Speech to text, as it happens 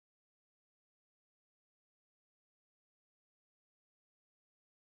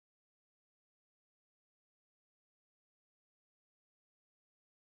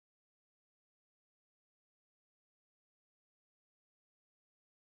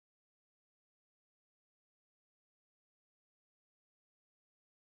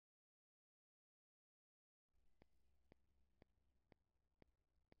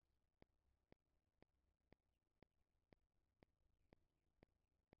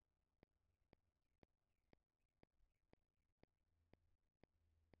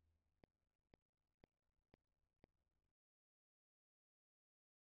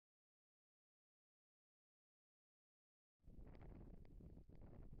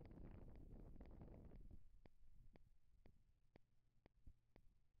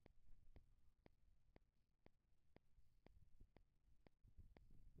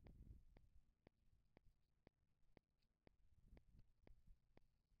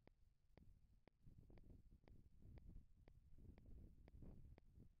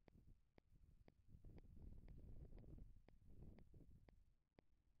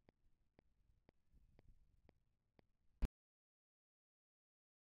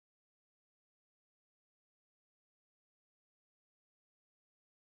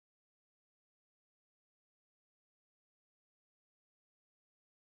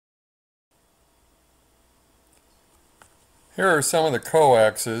Here are some of the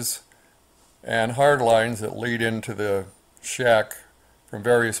coaxes and hard lines that lead into the shack from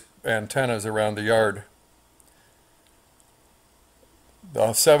various antennas around the yard.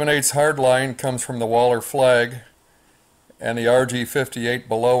 The 7/8 hard line comes from the Waller flag, and the RG58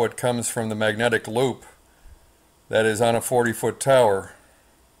 below it comes from the magnetic loop that is on a 40-foot tower.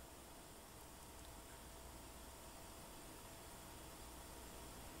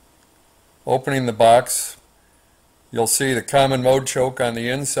 Opening the box, you'll see the common mode choke on the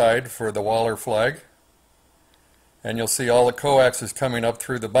inside for the Waller flag, and you'll see all the coaxes coming up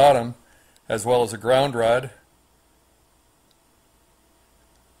through the bottom, as well as a ground rod.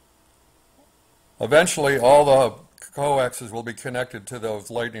 Eventually all the coaxes will be connected to those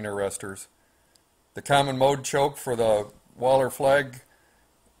lightning arresters. The common mode choke for the Waller flag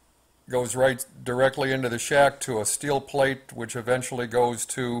goes right directly into the shack to a steel plate, which eventually goes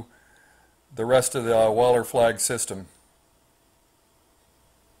to the rest of the Waller flag system.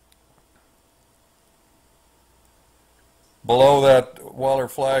 Below that Waller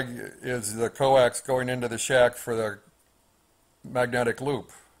flag is the coax going into the shack for the magnetic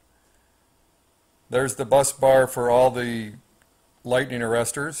loop. There's the bus bar for all the lightning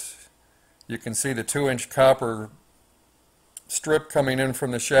arresters. You can see the 2-inch copper strip coming in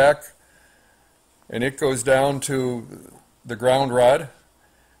from the shack, and it goes down to the ground rod,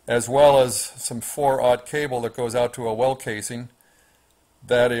 as well as some 4/0 cable that goes out to a well casing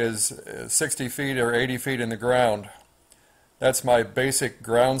that is 60 feet or 80 feet in the ground. That's my basic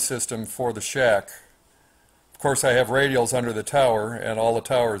ground system for the shack. Of course, I have radials under the tower, and all the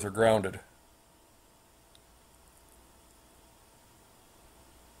towers are grounded.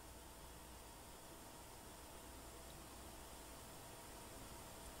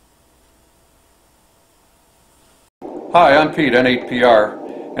 Hi, I'm Pete, N8PR,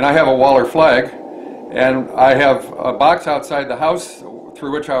 and I have a Waller flag, and I have a box outside the house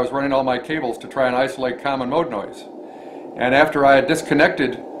through which I was running all my cables to try and isolate common mode noise. And after I had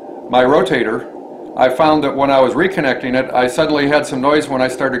disconnected my rotator, I found that when I was reconnecting it, I suddenly had some noise when I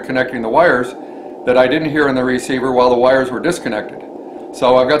started connecting the wires that I didn't hear in the receiver while the wires were disconnected.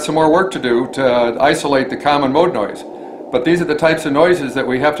 So I've got some more work to do to isolate the common mode noise. But these are the types of noises that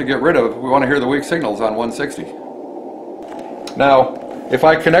we have to get rid of. We want to hear the weak signals on 160. Now, if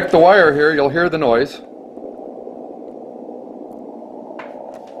I connect the wire here, you'll hear the noise.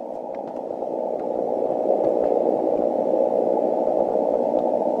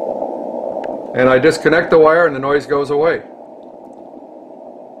 And I disconnect the wire and the noise goes away.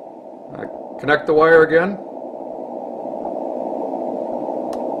 I connect the wire again.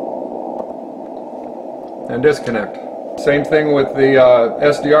 And disconnect. Same thing with the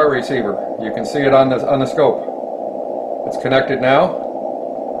SDR receiver. You can see it on the scope. It's connected now,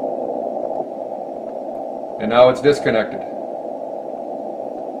 and now it's disconnected.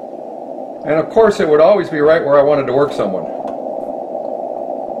 And of course it would always be right where I wanted to work someone.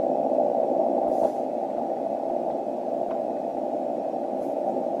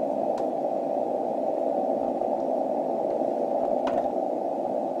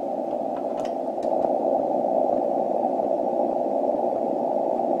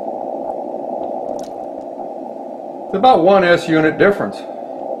 It's about 1 S unit difference. It's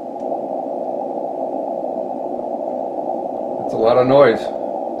a lot of noise.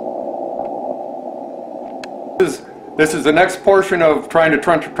 This is the next portion of trying to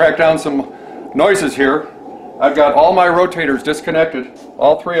track down some noises here. I've got all my rotators disconnected,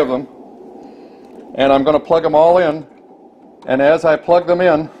 all 3 of them, and I'm going to plug them all in. And as I plug them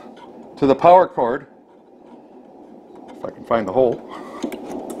in to the power cord, if I can find the hole,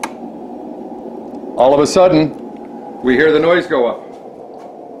 all of a sudden we hear the noise go up.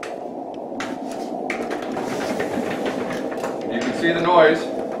 You can see the noise.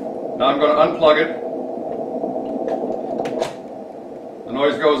 Now I'm going to unplug it. The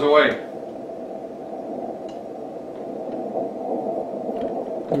noise goes away.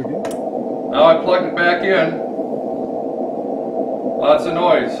 Now I plugged it back in. Lots of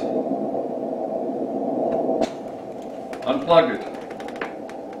noise. Unplugged it.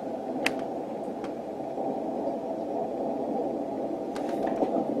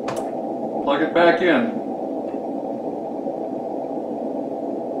 Plug it back in.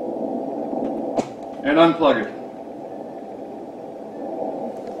 And unplug it.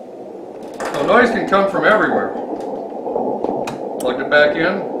 So noise can come from everywhere. Plug it back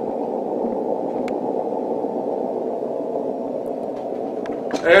in.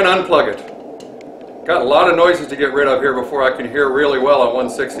 And unplug it. Got a lot of noises to get rid of here before I can hear really well on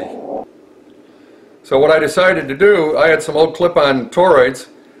 160. So what I decided to do, I had some old clip-on toroids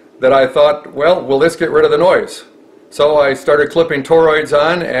that I thought, well, will this get rid of the noise? So I started clipping toroids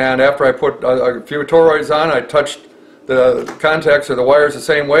on, and after I put a few toroids on, I touched the contacts or the wires the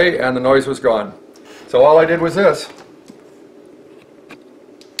same way, and the noise was gone. So all I did was this.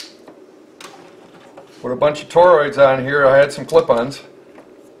 Put a bunch of toroids on here. I had some clip-ons.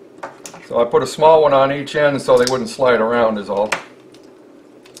 So I put a small one on each end so they wouldn't slide around is all.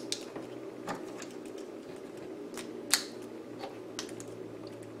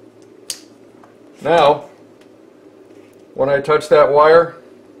 Now, when I touch that wire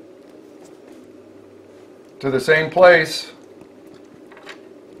to the same place,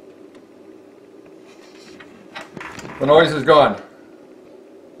 the noise is gone.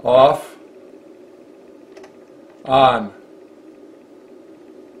 Off, on,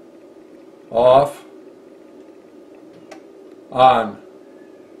 off, on.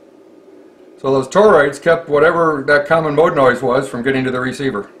 So those toroids kept whatever that common mode noise was from getting to the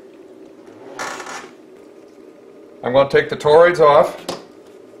receiver. I'm going to take the toroids off.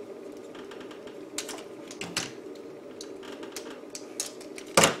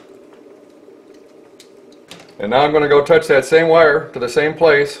 And now I'm going to go touch that same wire to the same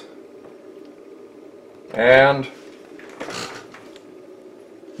place. And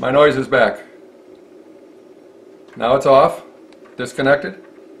my noise is back. Now it's off, disconnected,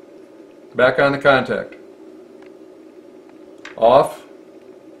 back on the contact. Off,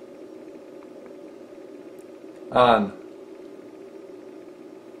 on,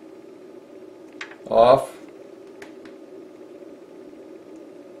 off,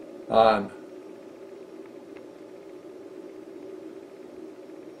 on.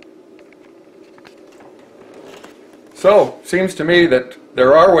 So, seems to me that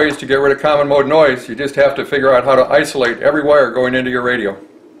there are ways to get rid of common mode noise. You just have to figure out how to isolate every wire going into your radio.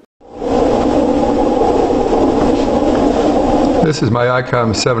 This is my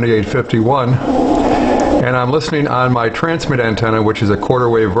ICOM 7851. And I'm listening on my transmit antenna, which is a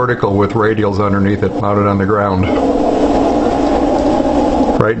quarter wave vertical with radials underneath it mounted on the ground.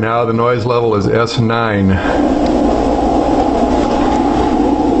 Right now the noise level is S9.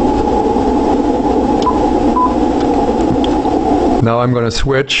 Now I'm going to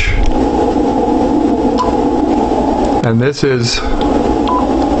switch, and this is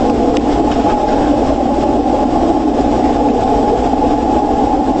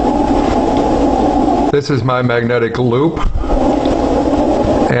my magnetic loop,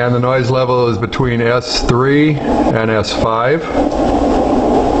 and the noise level is between S3 and S5.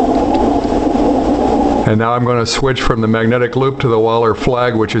 And now I'm going to switch from the magnetic loop to the Waller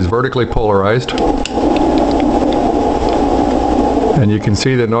flag, which is vertically polarized. And you can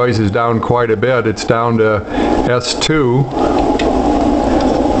see the noise is down quite a bit. It's down to S2.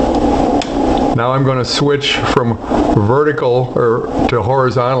 Now I'm going to switch from vertical to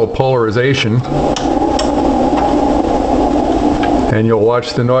horizontal polarization. And you'll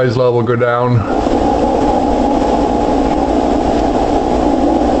watch the noise level go down.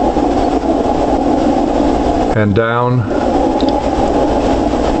 And down.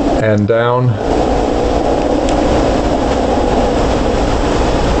 And down.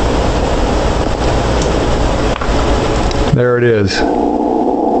 There it is.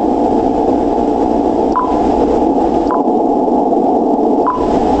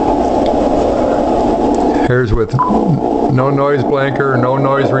 Here's with no noise blanker, no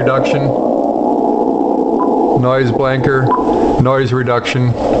noise reduction, noise blanker, noise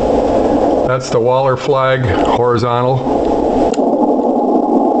reduction. That's the Waller flag horizontal.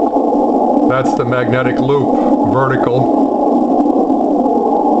 That's the magnetic loop vertical.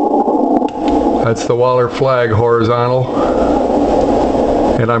 That's the Waller flag horizontal.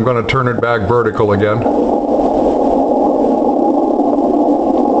 And I'm going to turn it back vertical again.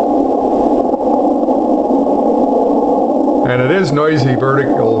 And it is noisy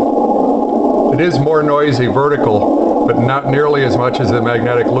vertical. It is more noisy vertical, but not nearly as much as the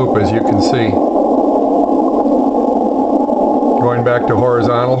magnetic loop, as you can see. Going back to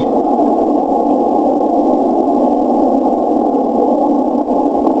horizontal.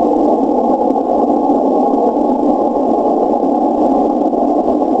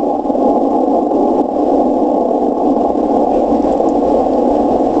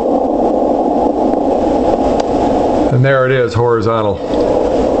 And there it is, horizontal.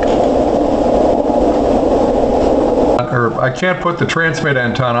 I can't put the transmit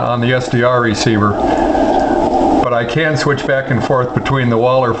antenna on the SDR receiver, but I can switch back and forth between the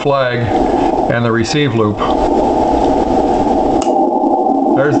Waller flag and the receive loop.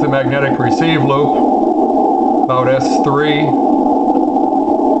 There's the magnetic receive loop, about S3.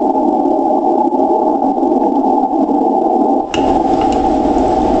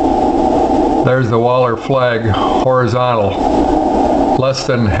 There's There's the Waller flag horizontal, less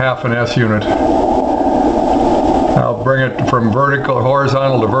than half an S unit. I'll bring it from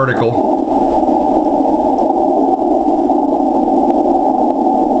horizontal to vertical.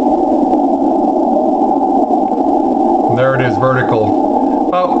 There it is, vertical.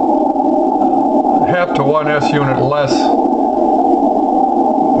 About half to 1 S unit less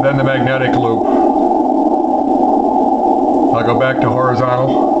than the magnetic loop. I'll go back to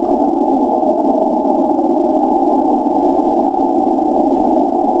horizontal.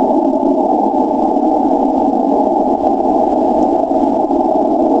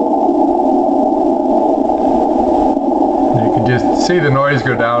 You can just see the noise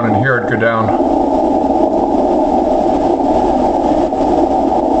go down and hear it go down.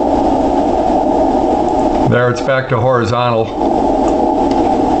 There, it's back to horizontal.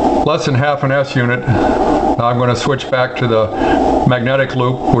 Less than half an S unit. Now I'm going to switch back to the magnetic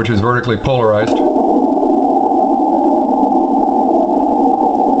loop, which is vertically polarized.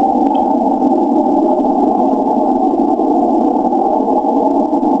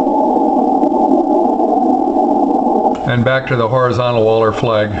 And back to the horizontal Waller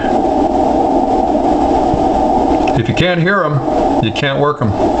flag. If you can't hear them, you can't work them.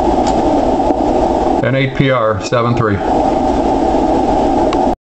 N8PR 7.3.